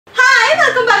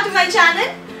my channel.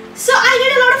 So I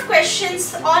get a lot of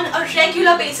questions on a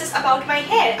regular basis about my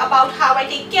hair, about how I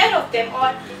take care of them,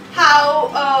 or how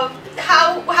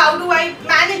do I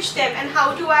manage them, and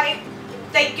how do I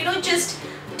just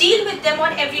deal with them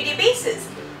on everyday basis.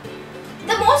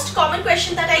 The most common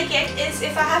question that I get is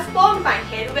if I have permed my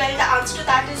hair. Well, the answer to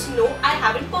that is no, I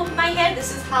haven't permed my hair.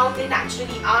 This is how they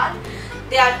naturally are.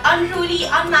 They are unruly,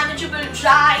 unmanageable,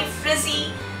 dry,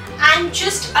 frizzy, and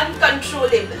just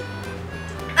uncontrollable.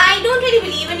 I don't really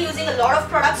believe in using a lot of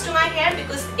products to my hair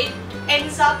because it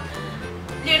ends up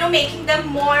making them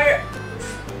more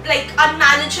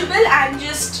unmanageable and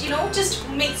just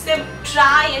makes them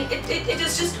dry, and it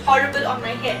is just horrible on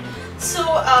my hair. So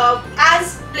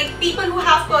as people who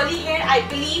have curly hair, I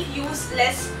believe use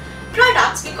less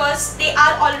products because they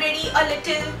are already a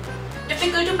little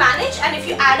difficult to manage, and if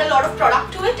you add a lot of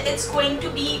product to it, it's going to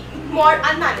be more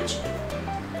unmanageable.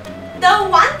 The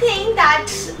one thing that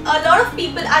a lot of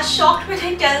people are shocked when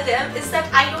I tell them is that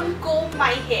I don't comb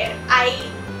my hair.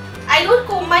 I don't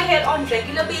comb my hair on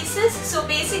regular basis. So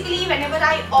basically whenever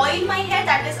I oil my hair,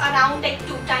 that is around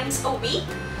 2 times a week,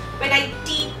 when I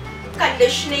deep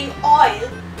conditioning oil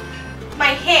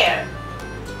my hair,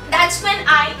 that's when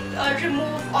I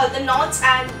remove all the knots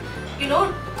and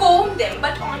comb them.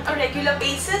 But on a regular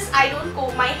basis I don't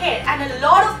comb my hair, and a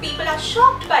lot of people are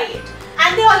shocked by it,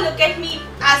 and they all look at me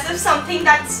as if something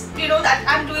that's that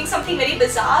I'm doing something very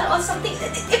bizarre or something.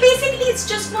 Basically it's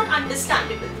just not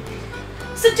understandable.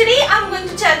 So today I'm going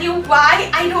to tell you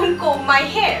why I don't comb my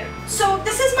hair. So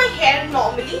this is my hair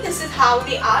normally. This is how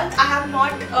they are. I have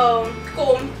not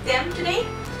combed them today.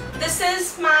 This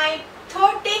is my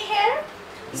 3rd day hair.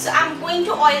 So I'm going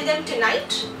to oil them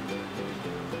tonight.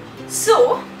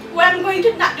 So what I'm going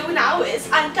to do now is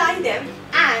untie them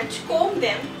and comb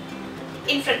them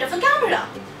in front of a camera.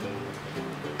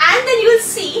 And then you'll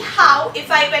see how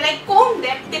when I comb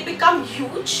them, they become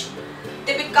huge.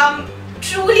 They become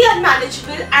truly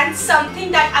unmanageable and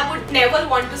something that I would never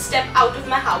want to step out of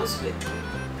my house with.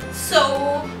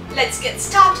 So let's get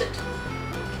started.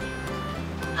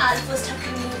 I'll first have to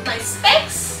remove my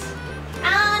specs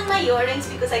and my earrings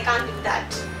because I can't do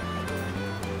that.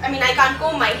 I mean, I can't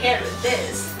comb my hair with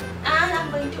this. And I'm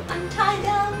going to untie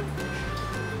them.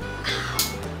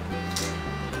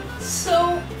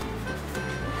 So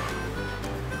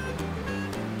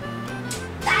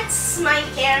that's my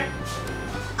hair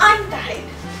untied.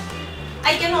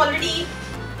 I can already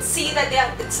see that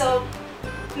it's a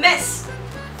mess.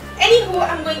 Anywho,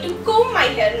 I'm going to comb my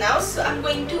hair now. So I'm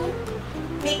going to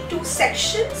make 2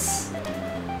 sections.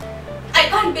 I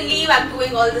can't believe I'm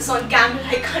doing all this on camera.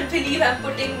 I can't believe I'm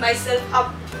putting myself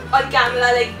up on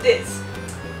camera like this.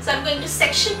 So I'm going to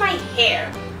section my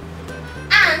hair,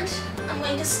 and I'm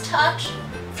going to start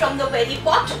from the very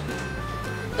bottom.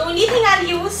 The only thing I'll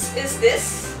use is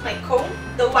this, my comb.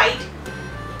 The white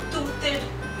toothed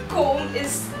comb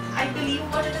is, I believe,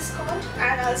 what it is called,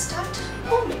 and I'll start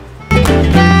combing.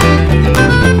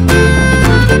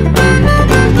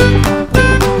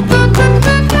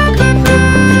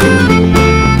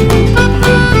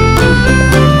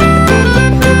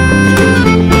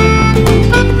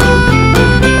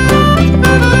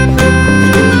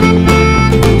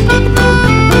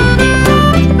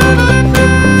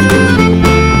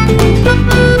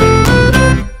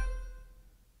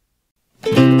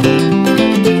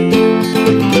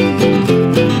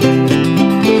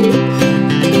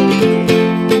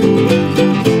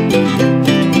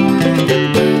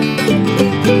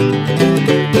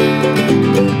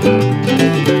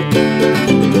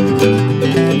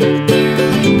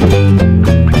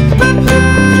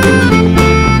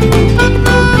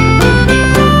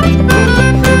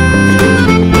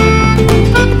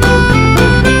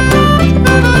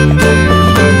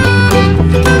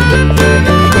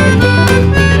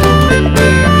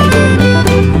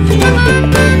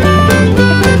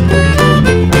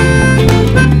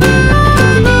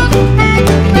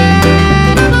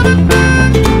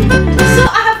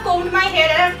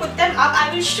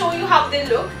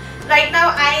 Right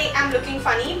now I am looking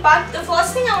funny, but the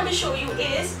first thing I want to show you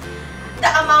is the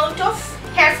amount of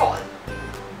hair fall.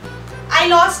 I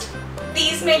lost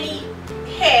these many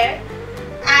hair,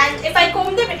 and if I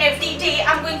comb them every day,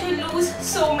 I'm going to lose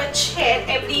so much hair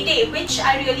every day, which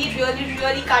I really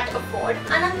can't afford.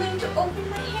 And I'm going to open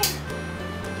my hair.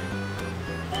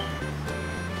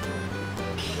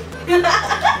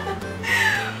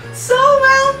 So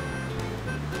well,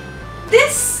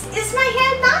 this is my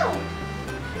hair now,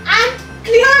 and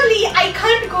clearly I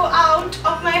can't go out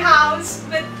of my house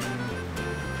with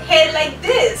hair like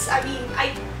this. I mean,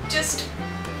 I just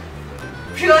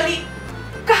really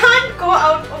can't go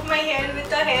out of my hair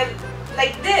with a hair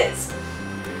like this.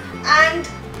 and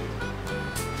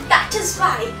that is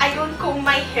why I don't comb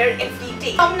my hair every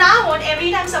day. From now on,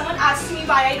 every time someone asks me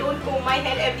why I don't comb my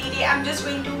hair every day, I'm just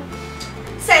going to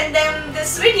send them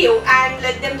this video and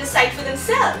let them decide for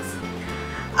themselves.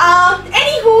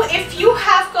 Anywho, if you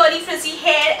have curly frizzy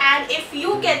hair and if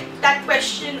you get that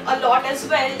question a lot as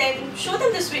well, then show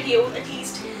them this video at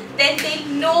least. Then they'll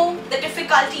know the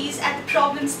difficulties and the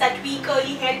problems that we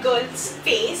curly hair girls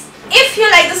face. If you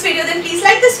like this video, then please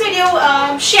like this video,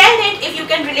 share it if you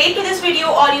can relate to this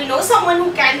video, or you know someone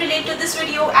who can relate to this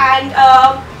video, and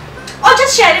or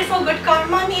just share it for good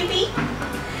karma maybe.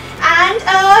 And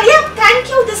yeah, thank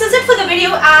you. This is it for the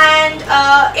video, and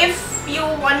if you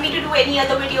want me to do any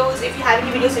other videos, if you have any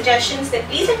video suggestions, then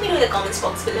please let me know in the comments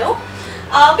box below.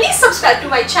 Please subscribe to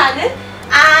my channel,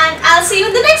 and I'll see you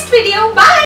in the next video. Bye!